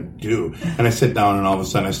guy gonna do? And I sit down, and all of a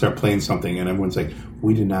sudden, I start playing something, and everyone's like,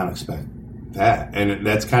 "We did not expect that." And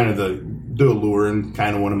that's kind of the allure and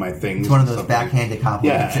kind of one of my things. It's one of those backhanded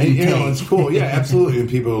compliments. Yeah, it's cool. Yeah, absolutely. And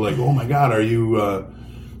people are like, "Oh my God, are you?" I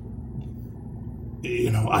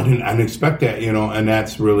didn't expect that. And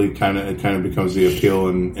that's really kind of becomes the appeal,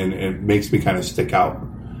 and it makes me kind of stick out.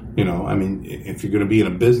 I mean, if you're going to be in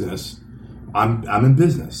a business. I'm in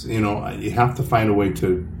business. You have to find a way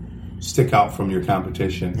to stick out from your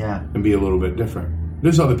competition and be a little bit different.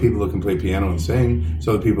 There's other people that can play piano and sing. There's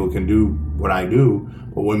other people that can do what I do,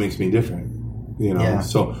 but what makes me different?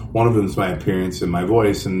 So one of them is my appearance and my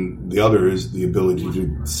voice, and the other is the ability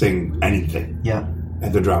to sing anything. Yeah,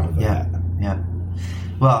 at the drop of a hat. Yeah.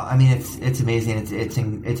 Well, I mean, it's amazing.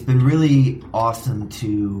 It's been really awesome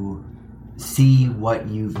to see what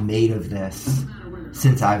you've made of this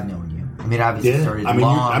since I've known you. I mean, obviously started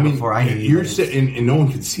before I knew you. You're sitting, and no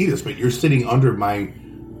one can see this, but you're sitting under my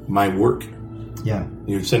work. Yeah.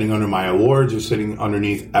 You're sitting under my awards. You're sitting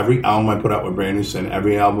underneath every album I put out with Brand New Sin,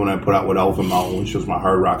 every album I put out with Elephant Mountain, which was my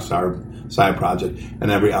hard rock side project,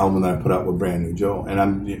 and every album that I put out with Brand New Joe,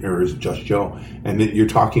 or Just Joe. And you're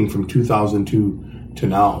talking from 2002 to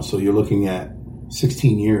now, so you're looking at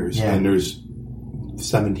 16 years, and there's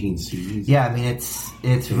 17 CDs. Yeah, I mean,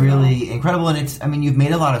 it's really incredible, and you've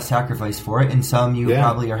made a lot of sacrifice for it, and some you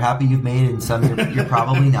probably are happy you've made, and some you're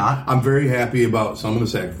probably not. I'm very happy about some of the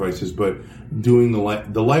sacrifices, but doing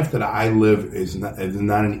the life that I live is not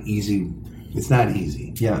an easy. It's not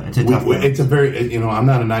easy. Yeah, it's a tough one. It's a very, I'm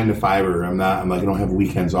not a 9-to-5er. I don't have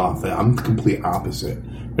weekends off. I'm the complete opposite.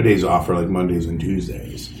 My days off are like Mondays and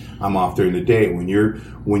Tuesdays. I'm off during the day. When you're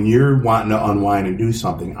wanting to unwind and do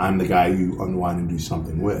something, I'm the guy you unwind and do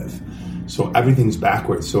something with. So everything's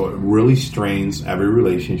backwards. So it really strains every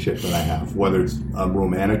relationship that I have, whether it's a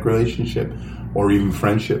romantic relationship or even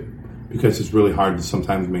friendship, because it's really hard to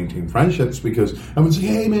sometimes maintain friendships because everyone's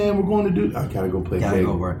like, "Hey man, we're going to do. I gotta go play. Gotta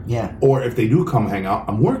go work. Yeah. Or if they do come hang out,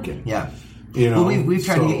 I'm working. Yeah. Well, we've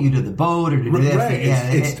tried to get you to the boat or to do this. Right.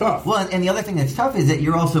 It's tough. Well, and the other thing that's tough is that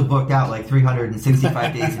you're also booked out like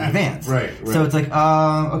 365 days in advance. Right. So it's like,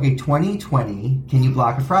 okay, 2020, can you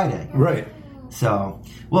block a Friday? Right. So,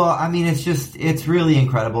 well, I mean, it's really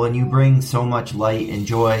incredible, and you bring so much light and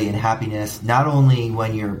joy and happiness, not only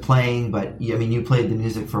when you're playing, but, you played the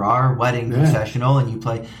music for our wedding processional, and you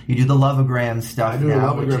do the Loveogram stuff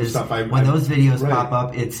now, which is, when those videos pop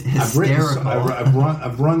up, it's hysterical.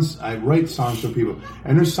 I write songs for people,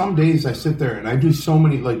 and there's some days I sit there and I do so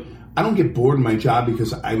many, I don't get bored in my job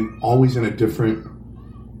because I'm always in a different,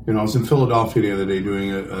 I was in Philadelphia the other day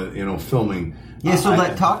doing filming. Yeah, so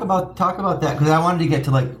talk about that, because I wanted to get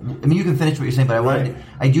to you can finish what you're saying, but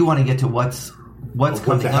I do want to get to what's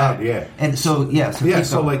coming ahead, up. Yeah. And so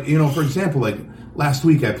for example, last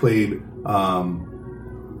week I played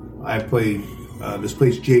this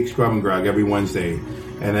place Jake's Grub and Grog every Wednesday,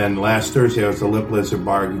 and then last Thursday I was at the Limp Lizard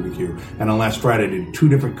Barbecue, and on last Friday I did 2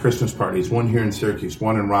 different Christmas parties, one here in Syracuse,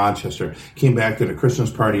 one in Rochester. Came back to the Christmas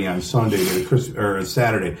party on Sunday,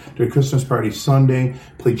 Saturday. Did a Christmas party Sunday,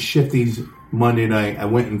 played Shifty's Monday night. I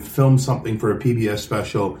went and filmed something for a PBS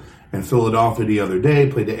special in Philadelphia the other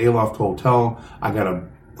day, played the Aloft Hotel. I got a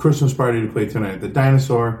Christmas party to play tonight at the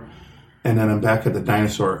Dinosaur, and then I'm back at the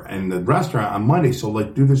Dinosaur and the restaurant on Monday. So,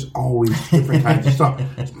 there's always different kinds of stuff.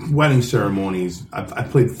 Wedding ceremonies.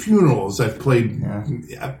 I've played funerals. I've played...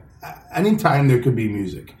 anytime there could be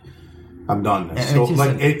music, I've done this. So,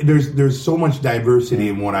 there's so much diversity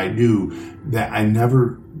in what I do that I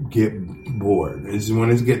never get bored. Is when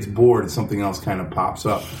it gets bored, something else kind of pops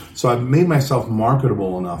up. So I've made myself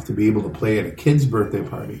marketable enough to be able to play at a kid's birthday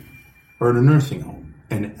party or at a nursing home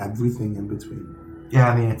and everything in between. Yeah,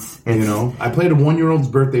 I mean, it's you know, I played a 1-year-old's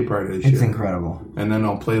birthday party this year. It's incredible. And then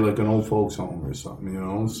I'll play like an old folks home or something, you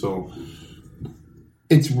know. So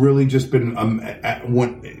it's really just been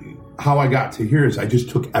how I got to here is I just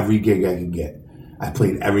took every gig I could get. I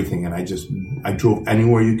played everything, and I drove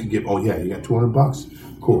anywhere you could get. Oh yeah, you got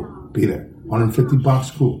 $200? Cool, be there.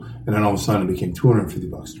 $150? Cool. And then all of a sudden it became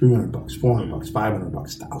 $250, $300, $400, $500,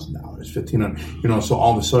 $1,000, $1,500. You know, so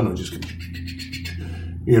all of a sudden it just,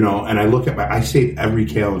 you know. And I look at I save every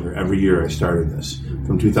calendar every year I started this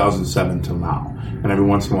from 2007 till now. And every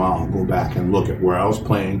once in a while I'll go back and look at where I was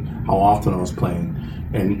playing, how often I was playing,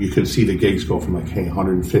 and you can see the gigs go from like, hey,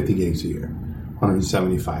 150 gigs a year,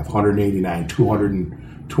 175, 189,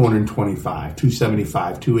 200, 225,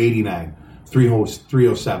 275, 289,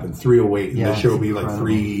 307, 308. Yeah, this year will be like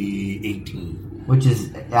 318. Which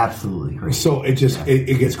is absolutely crazy. So it just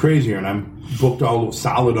it gets crazier, and I'm booked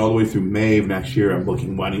solid all the way through May of next year. I'm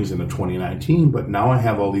booking weddings into 2019, but now I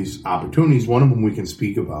have all these opportunities. One of them we can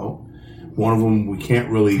speak about. One of them we can't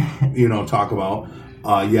really, you know, talk about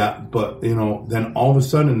yet. But, you know, then all of a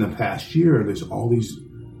sudden in the past year, there's all these.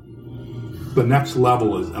 The next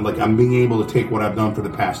level is like I'm being able to take what I've done for the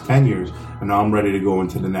past 10 years, and now I'm ready to go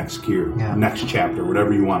into the next gear, next chapter,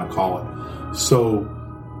 whatever you want to call it. So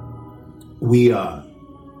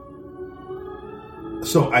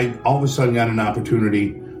I all of a sudden got an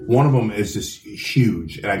opportunity. One of them is just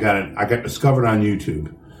huge, and I got discovered on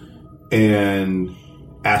YouTube and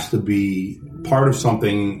asked to be part of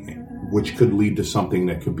something which could lead to something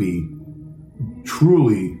that could be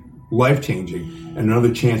truly life-changing.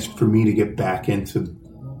 Another chance for me to get back into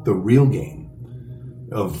the real game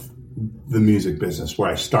of the music business where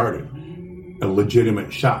I started. A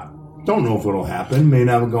legitimate shot. Don't know if it'll happen. May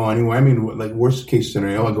not go anywhere. I mean, like worst case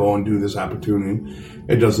scenario, I go and do this opportunity.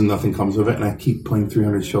 Nothing comes of it, and I keep playing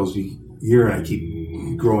 300 shows a year, and I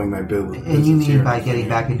keep growing my business. And you mean by getting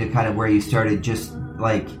back into kind of where you started, just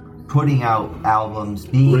like putting out albums,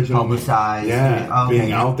 being publicized,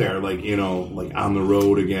 being out there, like, you know, like on the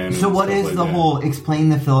road again. So what is like the whole? Explain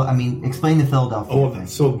the Philadelphia thing.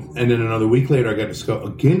 So and then another week later, I got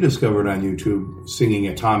discovered on YouTube singing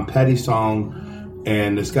a Tom Petty song,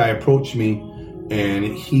 and this guy approached me, and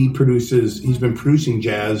he's been producing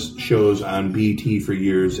jazz shows on BET for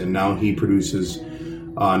years, and now he produces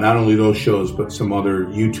not only those shows but some other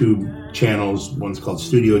YouTube channels. One's called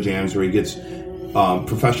Studio Jams, where he gets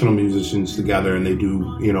professional musicians together and they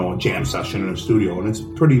do, you know, a jam session in a studio, and it's a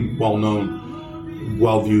pretty well-known,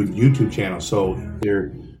 well-viewed YouTube channel. So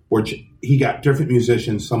he got different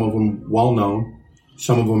musicians, some of them well-known,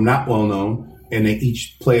 some of them not well-known, and they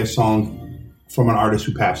each play a song from an artist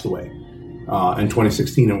who passed away. In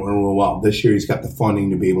 2016, it went real well. This year, he's got the funding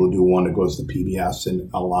to be able to do one that goes to PBS and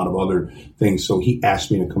a lot of other things. So he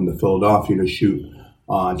asked me to come to Philadelphia to shoot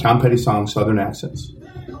Tom Petty song, Southern Accents,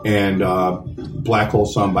 and Black Hole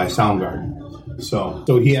Sun by Soundgarden. So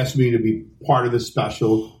he asked me to be part of this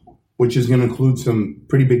special, which is going to include some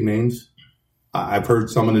pretty big names. I've heard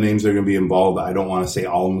some of the names that are going to be involved. I don't want to say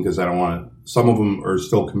all of them because I don't want to. Some of them are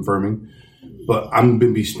still confirming. But I'm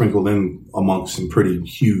going to be sprinkled in amongst some pretty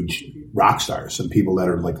huge rock stars, some people that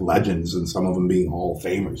are like legends, and some of them being Hall of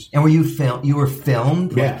Famers. And you were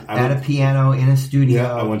filmed at a piano in a studio?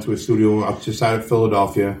 Yeah, I went to a studio outside of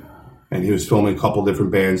Philadelphia, and he was filming a couple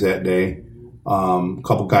different bands that day. A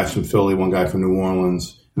couple guys from Philly, one guy from New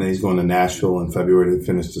Orleans, and then he's going to Nashville in February to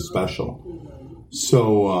finish the special.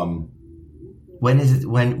 So when is it?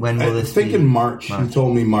 When will this be? I think in March. He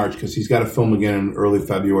told me March because he's got to film again in early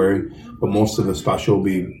February, but most of the special will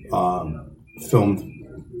be filmed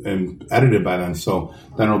and edited by then. So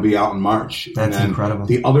then it'll be out in March. That's incredible.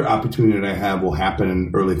 The other opportunity that I have will happen in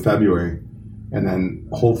early February, and then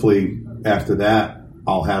hopefully after that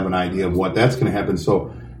I'll have an idea of what that's going to happen.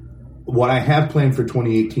 So what I have planned for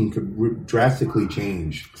 2018 could drastically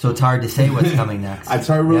change. So it's hard to say what's coming next. It's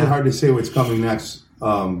really hard to say what's coming next.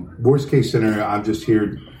 Worst case scenario, I'm just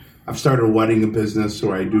here. I've started a wedding business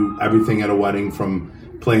where I do everything at a wedding, from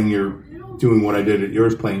doing what I did at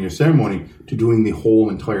yours, playing your ceremony, to doing the whole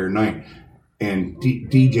entire night, and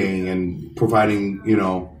DJing and providing, you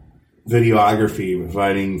know, videography,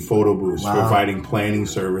 providing photo booths, providing planning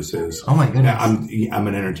services. Oh my goodness! I'm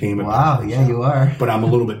an entertainment. Wow, yeah, you are. But I'm a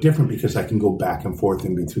little bit different because I can go back and forth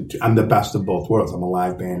in between. I'm the best of both worlds. I'm a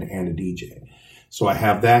live band and a DJ. So I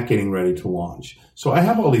have that getting ready to launch. So I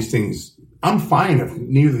have all these things. I'm fine if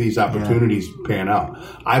neither of these opportunities pan out.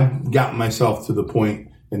 I've gotten myself to the point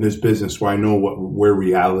in this business where I know where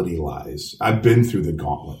reality lies. I've been through the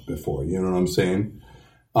gauntlet before. You know what I'm saying?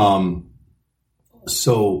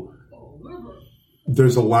 So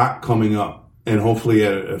there's a lot coming up, and hopefully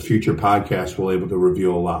at a future podcast we'll be able to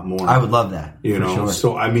reveal a lot more. I would love that. You know, sure.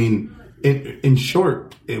 So I mean, in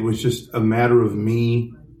short, it was just a matter of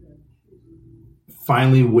me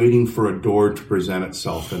finally waiting for a door to present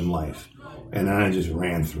itself in life. And then I just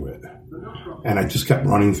ran through it. And I just kept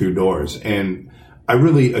running through doors. And I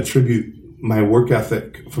really attribute my work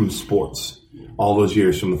ethic from sports. All those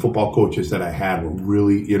years from the football coaches that I had were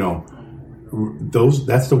really, you know,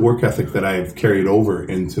 that's the work ethic that I've carried over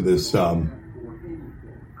into this, to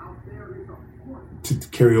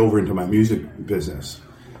carry over into my music business.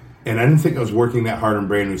 And I didn't think I was working that hard on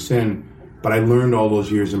Brand New Sin, but I learned all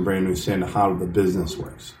those years in Brand New Sin how the business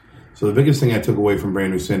works. So the biggest thing I took away from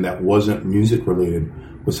Brand New Sin that wasn't music related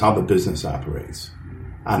was how the business operates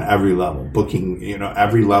on every level, booking, you know,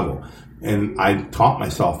 every level. And I taught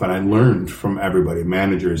myself and I learned from everybody,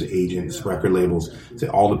 managers, agents, record labels,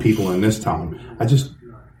 all the people in this town.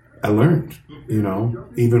 I learned, you know,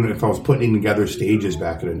 even if I was putting together stages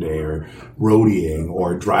back in the day or roadieing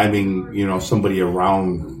or driving, you know, somebody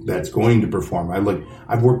around that's going to perform.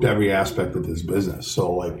 I've worked every aspect of this business.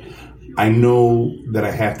 So like, I know that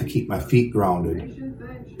I have to keep my feet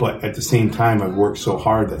grounded, but at the same time, I've worked so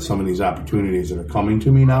hard that some of these opportunities that are coming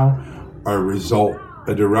to me now are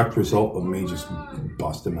a direct result of me just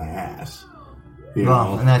busting my ass. You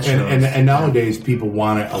know? And nowadays people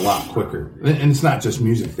want it a lot quicker. And it's not just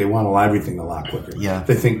music. They want everything a lot quicker. Yeah.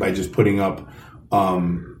 They think by just putting up a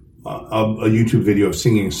YouTube video of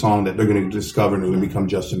singing a song that they're going to discover and they're going to become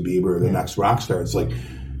Justin Bieber or the next rock star. It's like,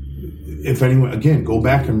 if anyone, again, go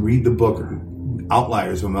back and read the book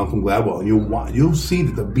Outliers of Malcolm Gladwell, and you'll see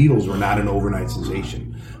that the Beatles were not an overnight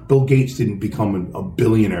sensation. Bill Gates didn't become a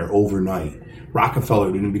billionaire overnight.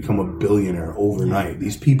 Rockefeller didn't become a billionaire overnight.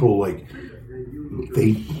 These people, like,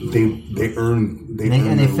 they earned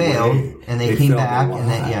and they failed way. And they came back and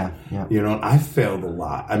then yeah. You know, I failed a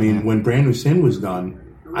lot. I mean, when Brand New Sin was done,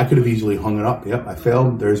 I could have easily hung it up. Yep, I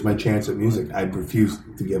failed. There's my chance at music. I refused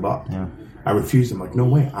to give up. Yeah. I refused. I'm like, no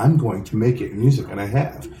way. I'm going to make it in music, and I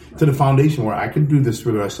have to the foundation where I could do this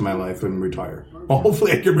for the rest of my life and retire. Well,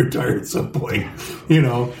 hopefully, I can retire at some point. You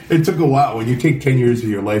know, it took a while. When you take 10 years of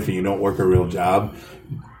your life and you don't work a real job,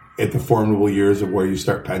 at the formidable years of where you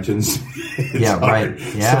start pensions, it's hard.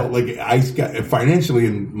 Right. Yeah. So, like, I got financially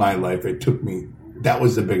in my life, it took me. That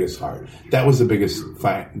was the biggest heart. That was the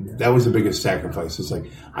biggest sacrifice. It's like,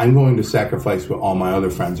 I'm going to sacrifice what all my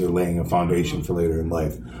other friends are laying a foundation for later in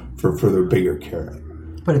life for the bigger carrot.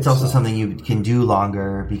 But it's also something you can do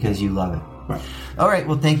longer because you love it. Right. All right.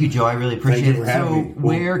 Well, thank you, Joe. I really appreciate it. So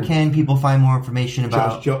where can people find more information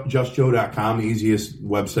about? JustJoe.com, the easiest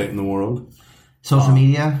website in the world. Social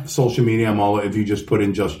media? Social media. If you just put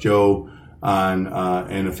in Just Joe in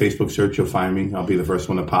a Facebook search, you'll find me. I'll be the first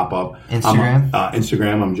one to pop up. Instagram?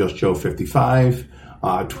 Instagram, I'm Just Joe 55.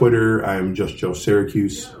 Twitter, I'm Just Joe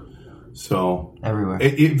Syracuse. So everywhere.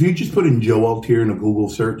 If you just put in Joe Altier in a Google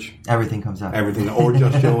search, everything comes up. Everything, or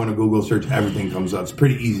Just Joe in a Google search, everything comes up. It's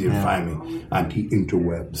pretty easy to find me on the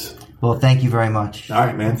interwebs. Well, thank you very much. All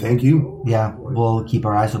right, man. Thank you. Yeah, we'll keep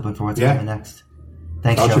our eyes open for what's coming next.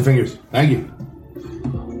 Thanks, Joe. Cross your fingers. Thank you.